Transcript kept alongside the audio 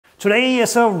Today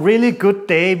is a really good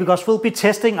day because we'll be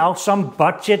testing out some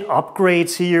budget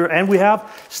upgrades here, and we have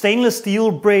stainless steel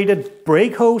braided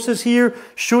brake hoses here,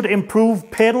 should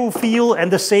improve pedal feel,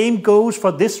 and the same goes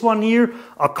for this one here,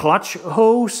 a clutch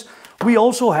hose. We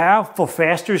also have, for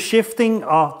faster shifting,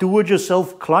 a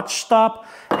do-it-yourself clutch stop,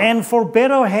 and for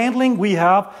better handling we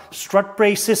have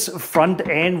Strutbrace's front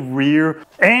and rear,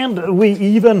 and we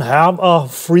even have a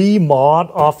free mod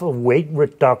of weight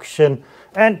reduction.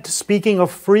 And speaking of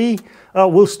free,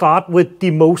 we'll start with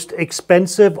the most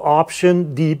expensive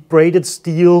option, the braided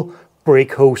steel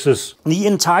brake hoses. The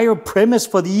entire premise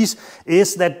for these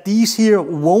is that these here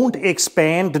won't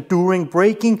expand during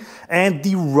braking and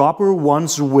the rubber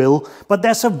ones will. But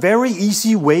there's a very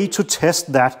easy way to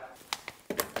test that.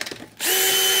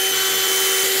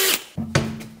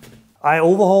 I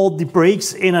overhauled the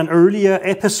brakes in an earlier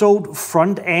episode,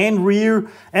 front and rear,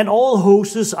 and all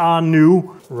hoses are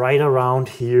new right around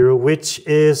here, which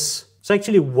is, it's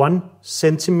actually 1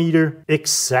 centimeter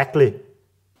exactly.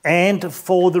 And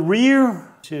for the rear,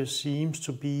 it seems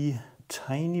to be a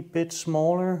tiny bit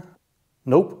smaller.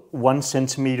 Nope, 1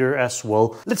 centimeter as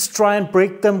well. Let's try and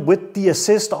break them with the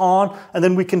assist on, and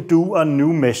then we can do a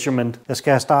new measurement. Jeg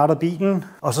skal have startet bilen,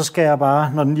 og så skal jeg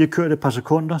bare, når den lige har kørt et par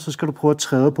sekunder, så skal du prøve at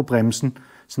træde på bremsen,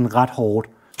 sådan ret hårdt.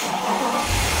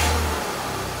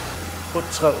 På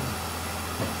træd.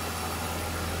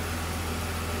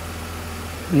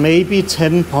 Maybe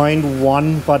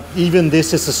 10.1, but even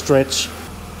this is a stretch.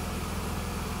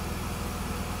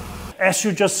 As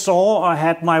you just saw, I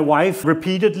had my wife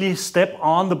repeatedly step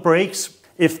on the brakes.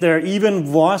 If there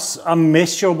even was a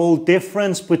measurable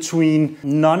difference between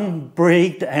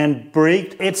non-braked and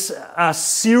braked, it's a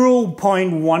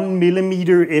 0.1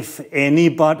 millimeter if any,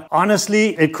 but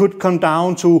honestly it could come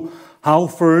down to how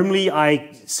firmly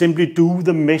I simply do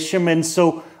the measurements.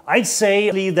 So I'd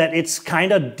say that it's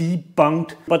kind of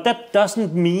debunked, but that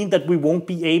doesn't mean that we won't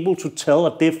be able to tell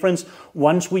a difference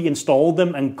once we install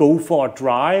them and go for a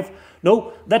drive.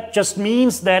 No, that just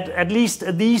means that at least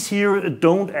these here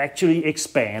don't actually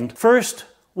expand. First,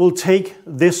 we'll take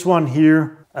this one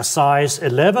here, a size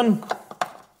 11.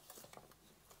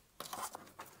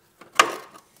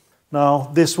 Now,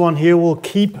 this one here will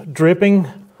keep dripping.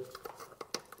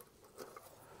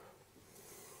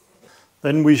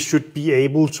 Then we should be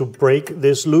able to break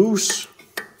this loose.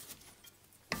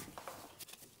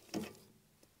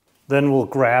 Then we'll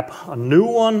grab a new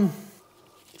one.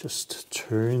 Just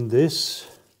turn this.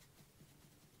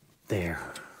 There.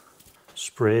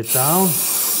 Spray it down.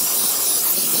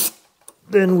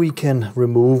 Then we can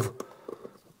remove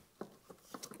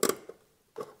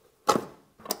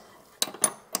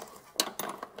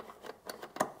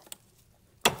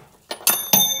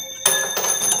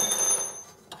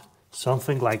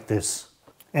something like this.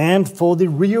 And for the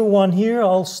rear one here,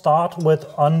 I'll start with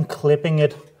unclipping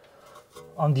it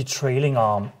on the trailing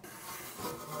arm.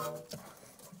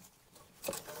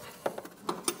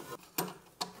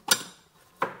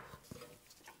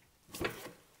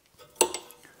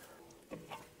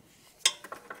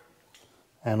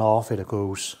 And off it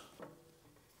goes.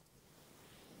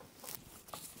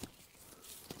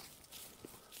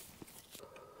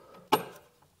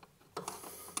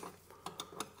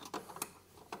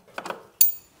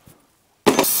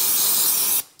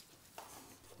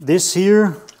 This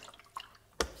here,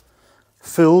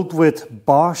 filled with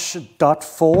Bosch Dot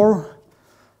 4,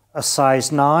 a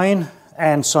size 9,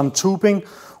 and some tubing.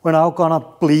 We're now gonna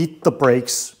bleed the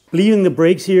brakes. Bleeding the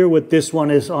brakes here with this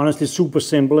one is honestly super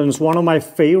simple, and it's one of my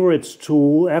favorites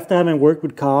too. After having worked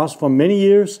with cars for many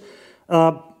years,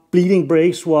 bleeding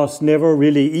brakes was never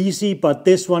really easy, but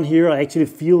this one here I actually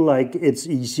feel like it's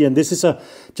easy. And this is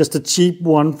just a cheap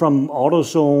one from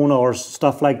AutoZone or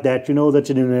stuff like that, you know, the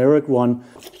generic one.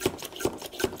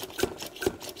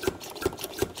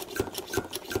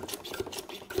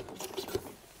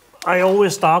 I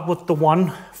always start with the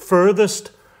one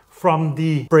furthest from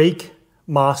the brake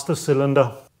master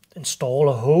cylinder. Install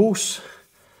a hose,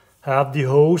 have the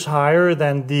hose higher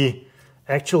than the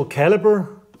actual caliper,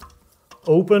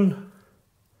 open,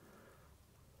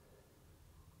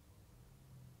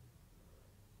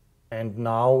 and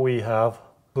now we have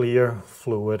clear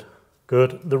fluid.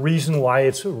 Good. The reason why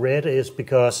it's red is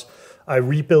because I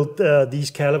rebuilt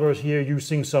these calipers here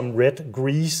using some red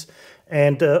grease,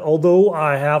 and although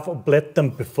I have bled them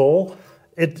before,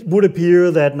 it would appear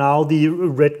that now the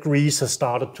red grease has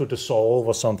started to dissolve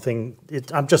or something.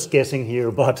 I'm just guessing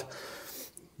here, but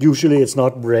usually it's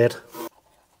not red.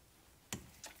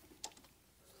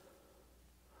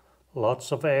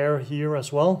 Lots of air here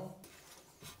as well.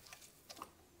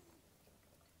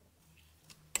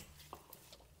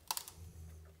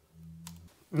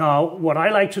 Now, what I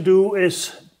like to do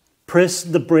is press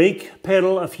the brake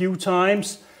pedal a few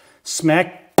times,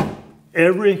 smack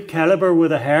every caliper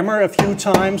with a hammer a few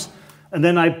times, and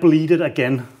then I bleed it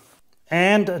again.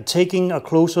 And taking a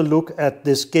closer look at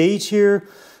this gauge here,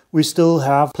 we still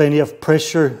have plenty of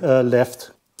pressure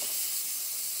left.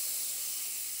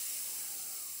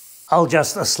 I'll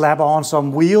just slap on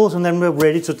some wheels and then we're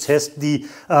ready to test the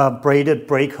braided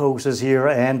brake hoses here.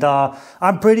 And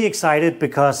I'm pretty excited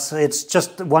because it's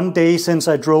just one day since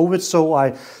I drove it, so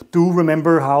I do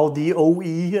remember how the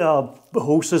OE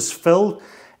hoses felt.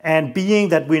 And being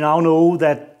that we now know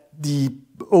that the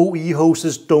OE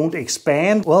hoses don't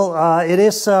expand, well, it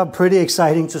is pretty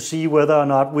exciting to see whether or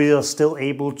not we are still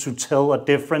able to tell a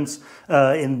difference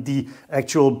in the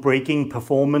actual braking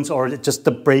performance or just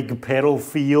the brake pedal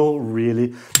feel,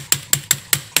 really.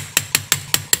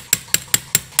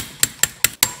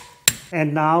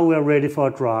 And now we're ready for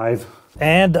a drive.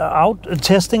 And out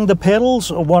testing the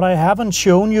pedals, what I haven't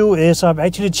shown you is I've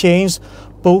actually changed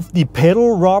both the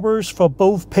pedal rubbers for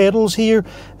both pedals here,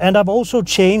 and I've also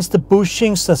changed the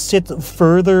bushings that sit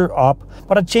further up.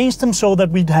 But I changed them so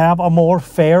that we'd have a more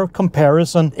fair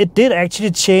comparison. It did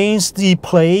actually change the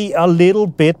play a little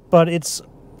bit, but it's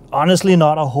honestly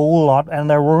not a whole lot, and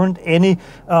there weren't any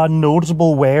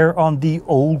noticeable wear on the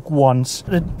old ones.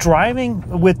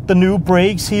 Driving with the new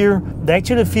brakes here, they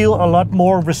actually feel a lot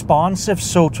more responsive,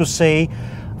 so to say.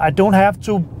 I don't have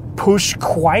to push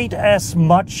quite as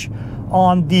much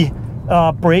on the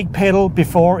brake pedal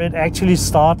before it actually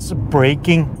starts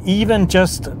braking. Even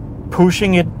just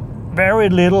pushing it very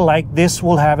little like this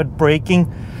will have it braking,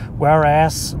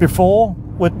 whereas before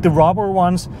with the rubber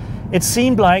ones it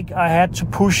seemed like I had to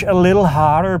push a little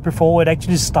harder before it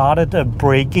actually started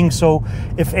braking. So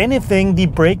if anything, the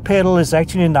brake pedal is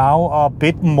actually now a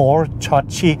bit more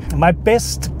touchy. My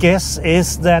best guess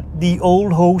is that the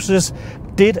old hoses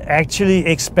did actually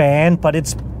expand, but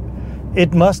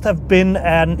it must have been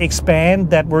an expand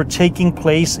that were taking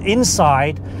place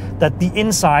inside, that the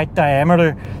inside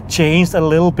diameter changed a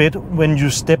little bit when you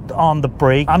stepped on the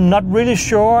brake. I'm not really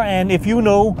sure, and if you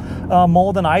know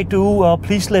more than I do,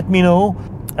 please let me know.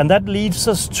 And that leads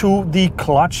us to the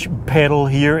clutch pedal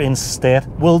here instead.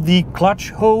 Will the clutch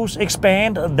hose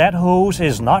expand? That hose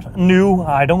is not new.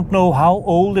 I don't know how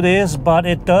old it is, but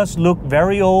it does look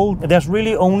very old. There's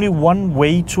really only one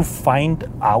way to find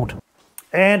out.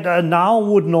 And now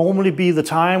would normally be the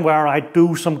time where I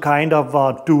do some kind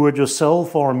of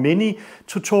do-it-yourself or mini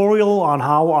tutorial on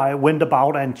how I went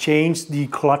about and changed the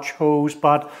clutch hose,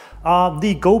 but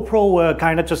the GoPro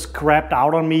kind of just crapped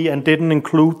out on me and didn't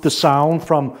include the sound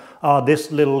from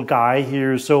this little guy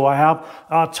here. So I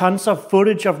have tons of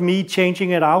footage of me changing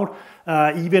it out,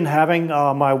 even having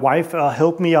my wife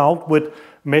help me out with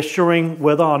measuring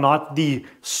whether or not the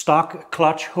stock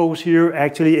clutch hose here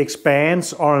actually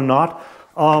expands or not.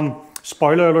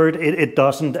 Spoiler alert, it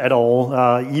doesn't at all.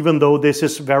 Even though this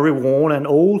is very worn and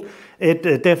old, it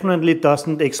definitely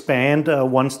doesn't expand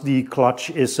once the clutch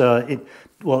is,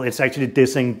 well, it's actually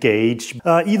disengaged.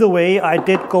 Either way, I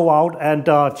did go out and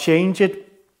change it.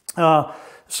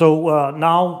 So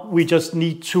now we just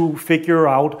need to figure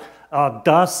out,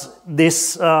 does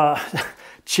this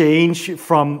change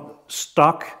from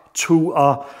stock to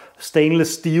a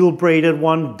stainless steel braided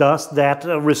one, does that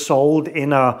result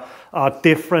in a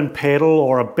different pedal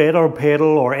or a better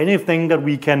pedal or anything that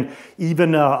we can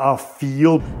even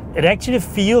feel? It actually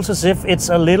feels as if it's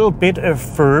a little bit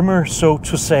firmer, so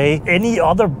to say. Any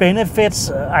other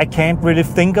benefits, I can't really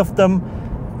think of them.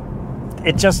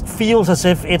 It just feels as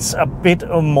if it's a bit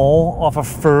more of a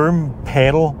firm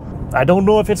pedal. I don't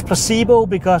know if it's placebo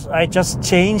because I just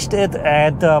changed it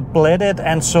and bled it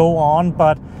and so on,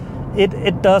 but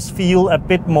it does feel a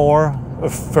bit more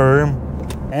firm.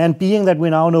 And being that we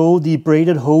now know the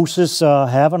braided hoses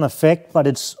have an effect, but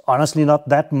it's honestly not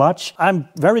that much, I'm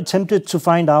very tempted to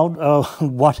find out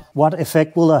what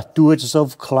effect will a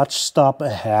do-it-yourself clutch stop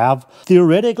have.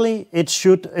 Theoretically, it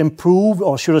should improve,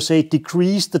 or should I say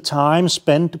decrease, the time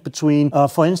spent between,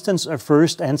 for instance, a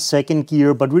first and second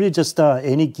gear, but really just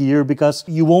any gear, because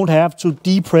you won't have to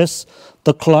depress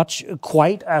the clutch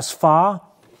quite as far.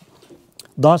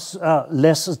 Thus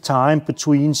less time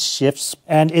between shifts.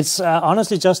 And it's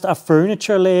honestly just a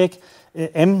furniture leg,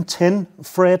 M10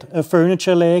 thread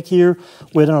furniture leg here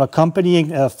with an accompanying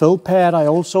felt pad I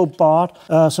also bought.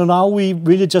 So now we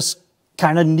really just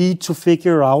kind of need to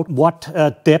figure out what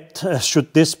depth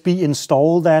should this be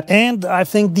installed at. And I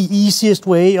think the easiest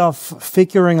way of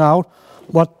figuring out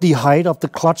what the height of the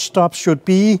clutch stop should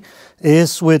be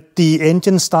is with the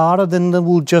engine starter. Then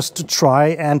we'll just try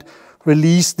and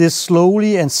release this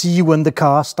slowly and see when the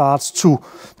car starts to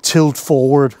tilt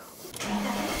forward.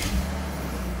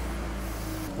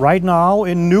 Right now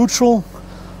in neutral,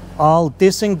 I'll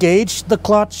disengage the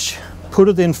clutch, put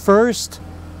it in first.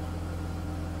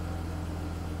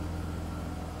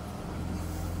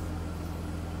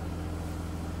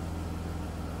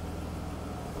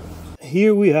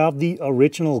 Here we have the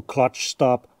original clutch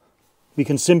stop. We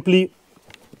can simply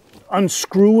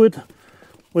unscrew it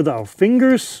with our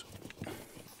fingers.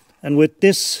 And with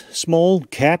this small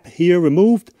cap here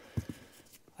removed,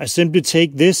 I simply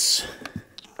take this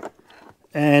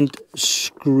and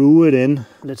screw it in.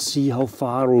 Let's see how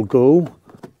far it'll go.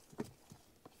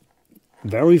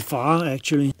 Very far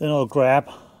actually. Then I'll grab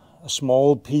a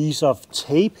small piece of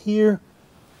tape here.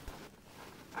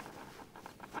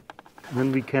 And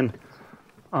then we can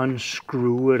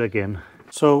unscrew it again.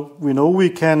 So we know we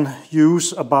can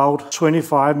use about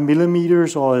 25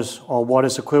 millimeters or what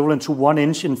is equivalent to 1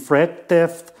 inch in thread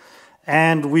depth.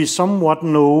 And we somewhat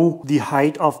know the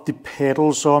height of the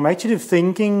pedal. So I'm actually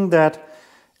thinking that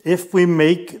if we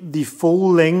make the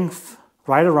full length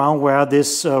right around where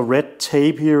this red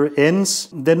tape here ends,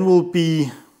 then we'll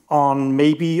be on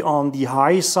maybe on the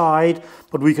high side,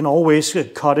 but we can always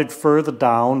cut it further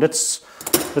down. Let's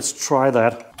try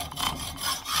that.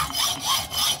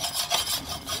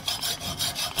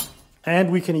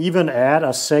 And we can even add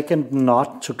a second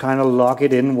knot to kind of lock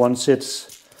it in once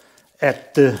it's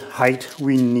at the height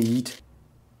we need.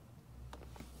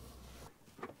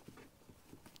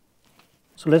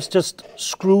 So let's just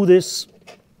screw this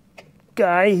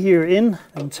guy here in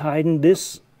and tighten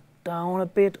this down a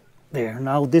bit. There,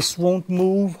 now this won't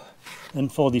move.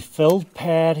 And for the felt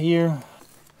pad here,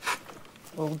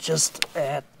 we'll just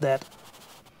add that.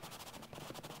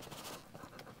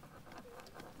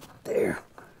 There.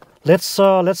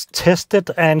 Let's test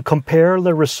it and compare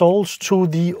the results to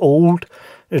the old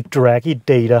Draggy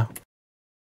data.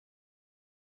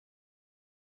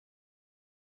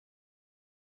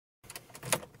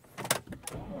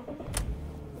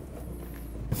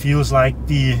 Feels like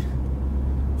the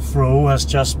throw has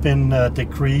just been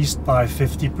decreased by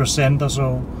 50% or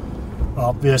so.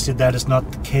 Obviously that is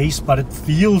not the case, but it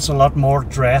feels a lot more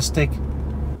drastic.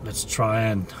 Let's try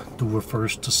and do a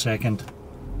first to second.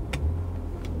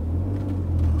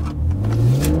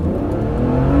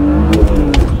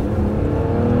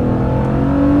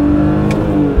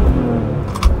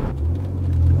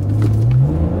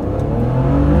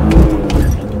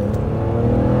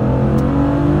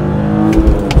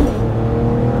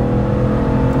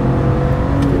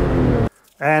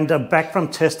 And back from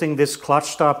testing this clutch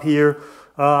stop here,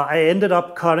 I ended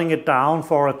up cutting it down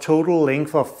for a total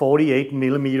length of 48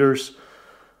 millimeters.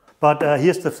 But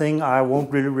here's the thing, I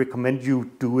won't really recommend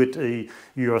you do it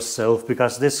yourself,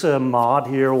 because this mod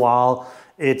here, while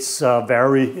it's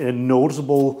very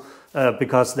noticeable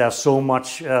because there's so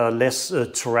much less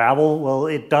travel, well,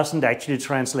 it doesn't actually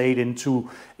translate into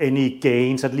any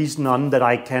gains, at least none that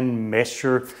I can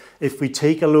measure. If we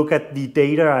take a look at the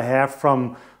data I have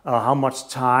from how much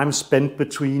time spent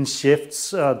between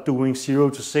shifts doing 0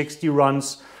 to 60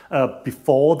 runs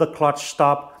before the clutch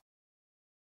stop,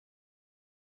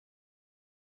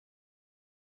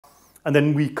 and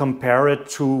then we compare it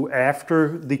to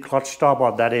after the clutch stop,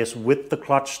 or that is with the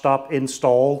clutch stop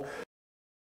installed.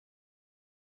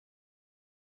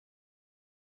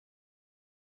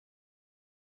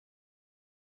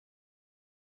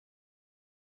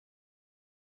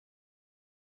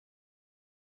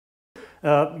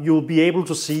 You'll be able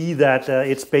to see that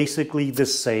it's basically the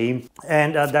same.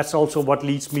 And that's also what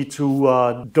leads me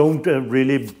to don't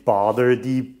really bother.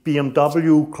 The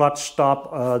BMW clutch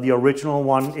stop, the original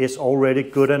one, is already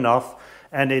good enough,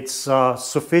 and it's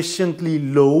sufficiently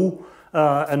low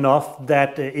enough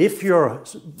that if your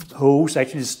hose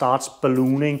actually starts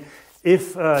ballooning,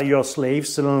 if your slave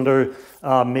cylinder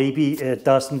maybe it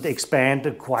doesn't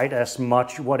expand quite as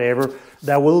much, whatever,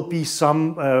 there will be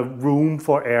some room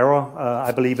for error,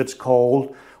 I believe it's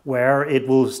called, where it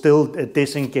will still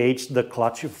disengage the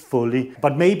clutch fully.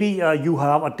 But maybe you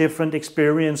have a different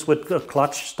experience with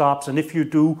clutch stops, and if you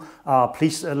do,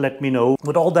 please let me know.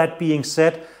 With all that being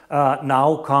said,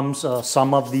 now comes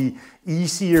some of the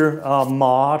easier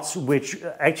mods, which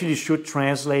actually should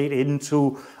translate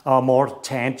into more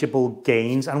tangible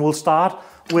gains. And we'll start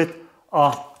with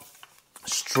a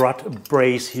strut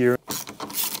brace here.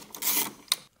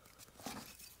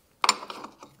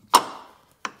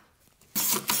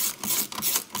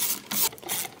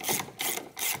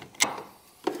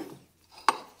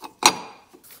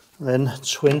 Then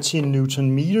 20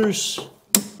 Newton meters.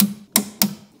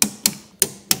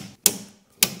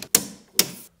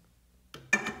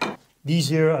 These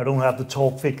here I don't have the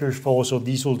torque figures for, so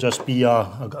these will just be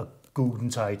a Guten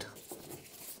tight.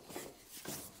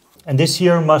 And this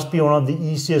here must be one of the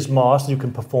easiest mods you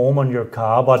can perform on your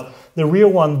car, but the rear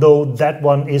one though, that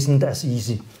one isn't as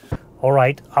easy. All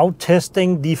right, out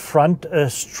testing the front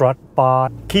strut bar.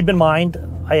 Keep in mind,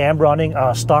 I am running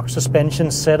a stock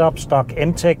suspension setup, stock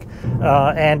MTEC,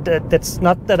 and that's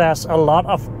not that has a lot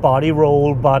of body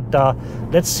roll, but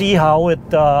let's see how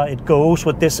it goes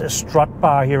with this strut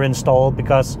bar here installed,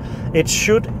 because it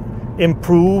should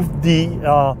improve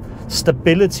the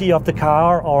stability of the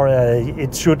car, or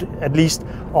it should at least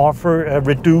offer a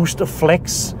reduced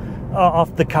flex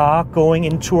of the car going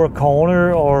into a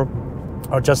corner, or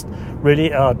just really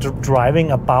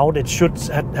driving about. It should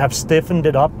have stiffened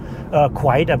it up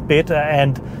quite a bit,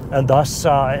 and thus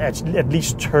at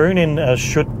least turning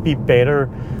should be better.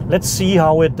 Let's see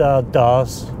how it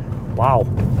does. Wow.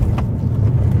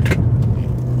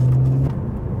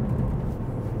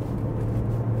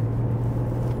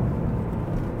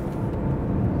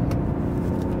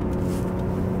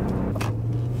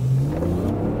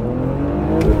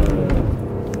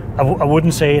 I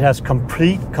wouldn't say it has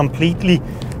completely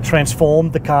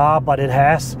transformed the car, but it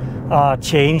has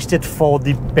changed it for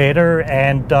the better,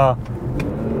 and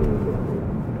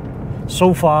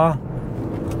so far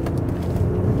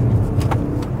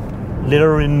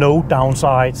literally no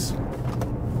downsides.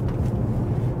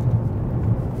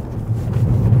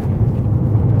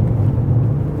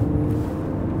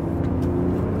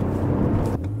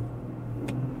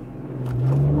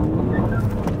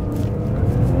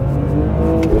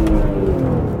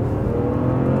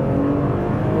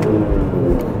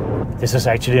 This has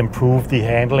actually improved the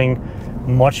handling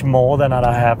much more than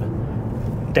I have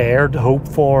dared hope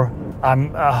for.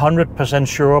 I'm 100%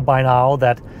 sure by now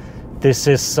that this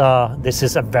is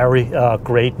a very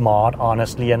great mod,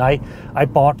 honestly. And I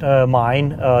bought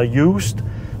mine used,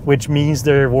 which means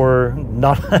there were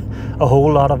not a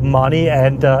whole lot of money,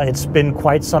 and it's been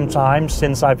quite some time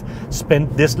since I've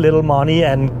spent this little money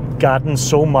and gotten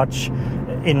so much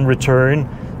in return.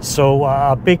 So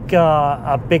a big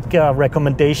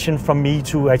recommendation from me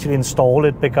to actually install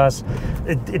it, because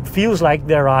it feels like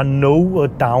there are no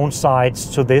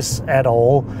downsides to this at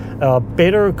all.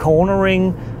 Better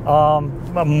cornering,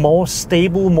 more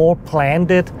stable, more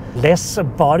planted, less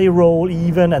body roll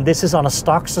even, and this is on a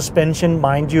stock suspension,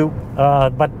 mind you.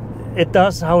 But it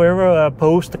does, however,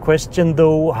 pose the question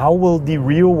though, how will the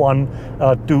rear one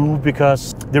do?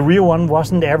 Because the rear one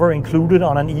wasn't ever included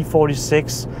on an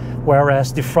E46,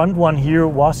 whereas the front one here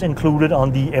was included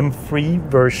on the M3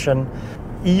 version.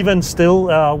 Even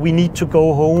still, we need to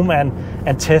go home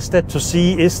and test it to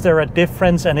see, is there a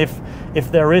difference? And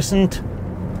if there isn't,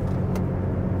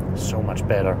 so much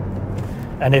better.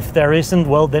 And if there isn't,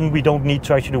 well, then we don't need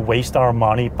to actually waste our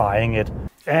money buying it.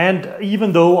 And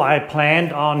even though I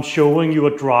planned on showing you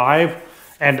a drive,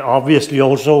 and obviously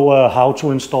also how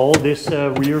to install this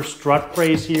rear strut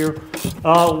brace here,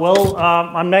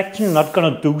 I'm actually not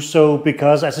going to do so,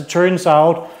 because as it turns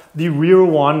out, the rear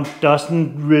one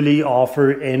doesn't really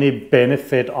offer any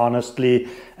benefit, honestly,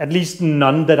 at least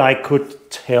none that I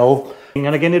could tell.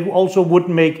 And again, it also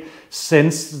wouldn't make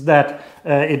sense that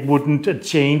it wouldn't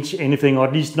change anything, or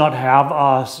at least not have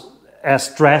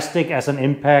as drastic as an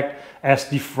impact as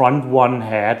the front one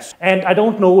had. And I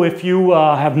don't know if you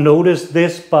have noticed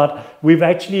this, but we've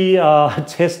actually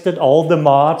tested all the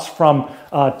mods from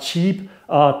cheap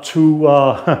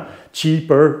to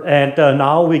cheaper, and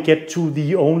now we get to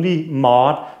the only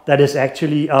mod that is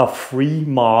actually a free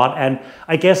mod, and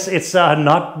I guess it's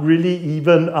not really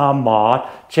even a mod.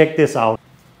 Check this out.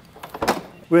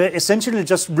 We're essentially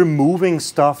just removing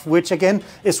stuff, which again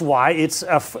is why it's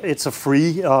a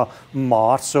free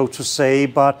mod, so to say.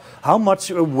 But how much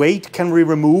weight can we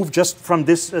remove just from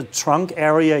this trunk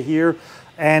area here?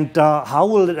 And how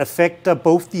will it affect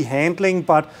both the handling,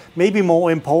 but maybe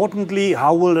more importantly,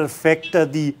 how will it affect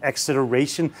the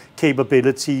acceleration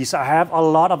capabilities? I have a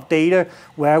lot of data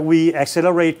where we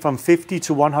accelerate from 50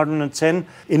 to 110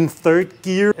 in third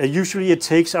gear. Usually it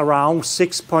takes around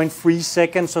 6.3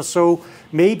 seconds or so.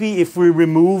 Maybe if we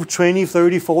remove 20,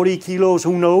 30, 40 kilos,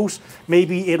 who knows?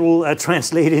 Maybe it will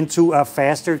translate into a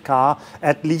faster car,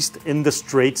 at least in the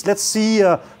straights. Let's see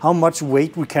how much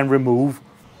weight we can remove.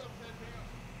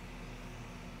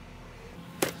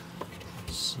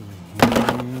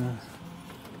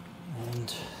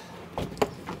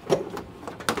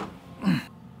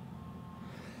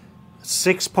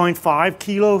 6.5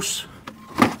 kilos,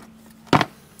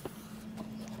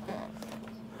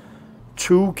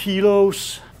 2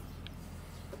 kilos,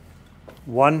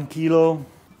 1 kilo,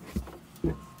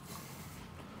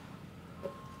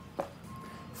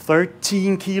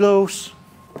 13 kilos,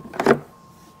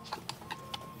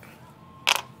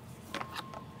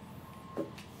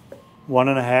 1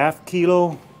 1.5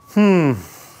 kilo.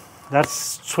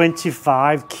 That's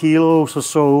 25 kilos or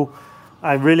so.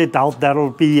 I really doubt that'll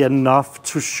be enough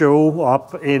to show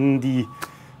up in the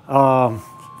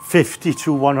 50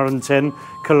 to 110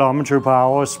 kilometer per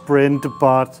hour sprint,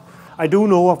 but I do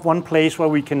know of one place where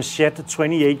we can shed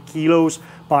 28 kilos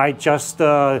by just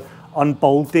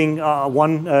unbolting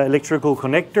one electrical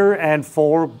connector and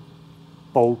 4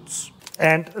 bolts.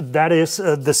 And that is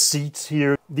the seats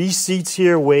here. These seats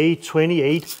here weigh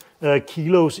 28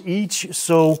 kilos each,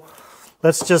 so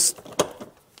let's just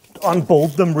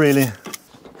unbolt them really.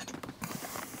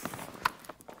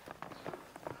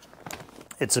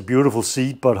 It's a beautiful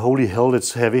seat, but holy hell,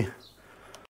 it's heavy.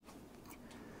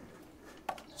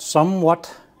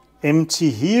 Somewhat empty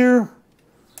here.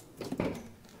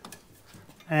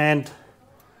 And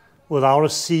without a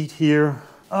seat here.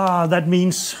 That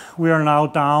means we are now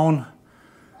down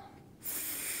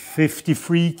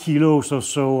 53 kilos or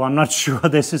so. I'm not sure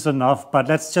this is enough, but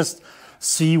let's just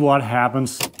see what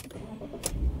happens.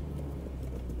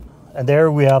 And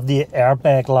there we have the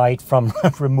airbag light from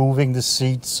removing the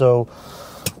seat, so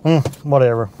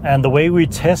whatever. And the way we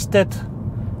tested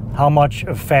how much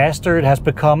faster it has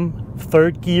become,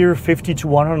 third gear, 50 to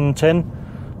 110,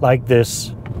 like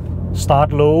this.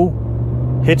 Start low,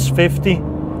 hits 50,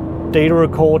 data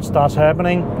record starts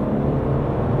happening,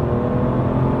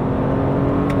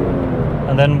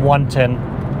 and then 110,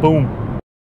 boom.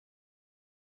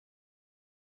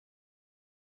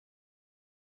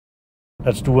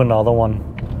 Let's do another one.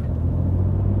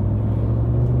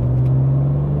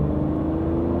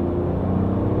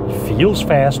 Feels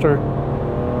faster.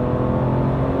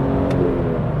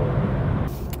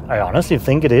 I honestly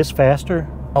think it is faster.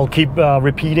 I'll keep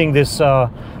repeating this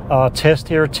test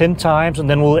here 10 times and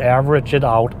then we'll average it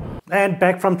out. And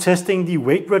back from testing the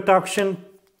weight reduction.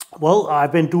 Well,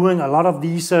 I've been doing a lot of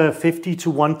these 50 to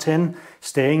 110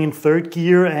 staying in third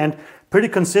gear, and pretty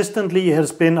consistently it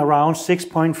has been around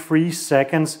 6.3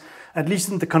 seconds, at least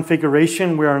in the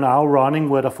configuration we are now running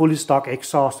with a fully stock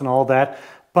exhaust and all that.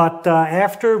 But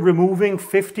after removing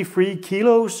 53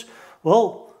 kilos,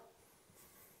 well,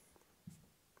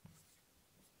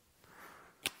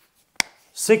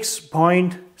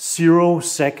 6.0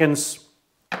 seconds.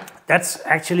 That's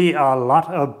actually a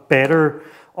lot better,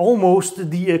 almost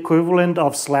the equivalent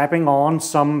of slapping on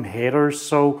some headers.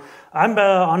 So I'm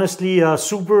honestly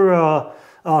super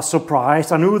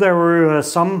surprised. I knew there were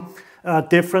some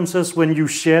differences when you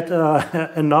shed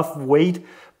enough weight,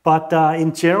 but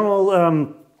in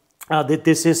general,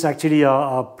 this is actually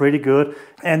pretty good.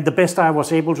 And the best I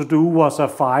was able to do was a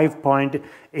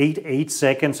 5.88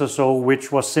 seconds or so,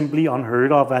 which was simply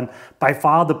unheard of, and by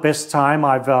far the best time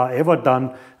I've ever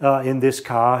done in this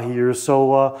car here.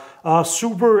 So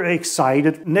super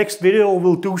excited. Next video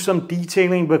we'll do some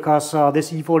detailing, because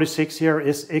this E46 here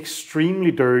is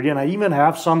extremely dirty, and I even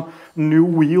have some new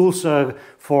wheels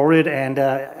for it, and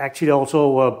actually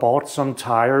also bought some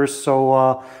tires.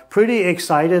 So pretty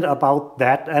excited about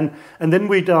that. And then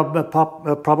we'd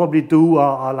probably do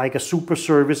like a super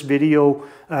service video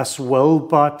as well.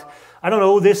 But I don't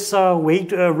know, this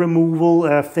weight removal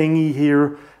thingy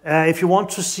here, if you want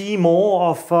to see more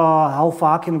of how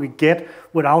far can we get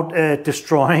without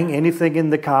destroying anything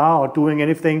in the car or doing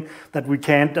anything that we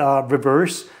can't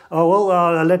reverse,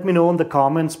 well, let me know in the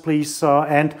comments, please.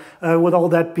 And with all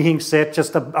that being said,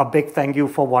 just a big thank you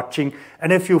for watching.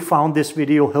 And if you found this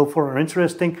video helpful or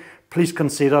interesting, please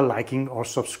consider liking or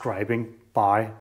subscribing. Bye.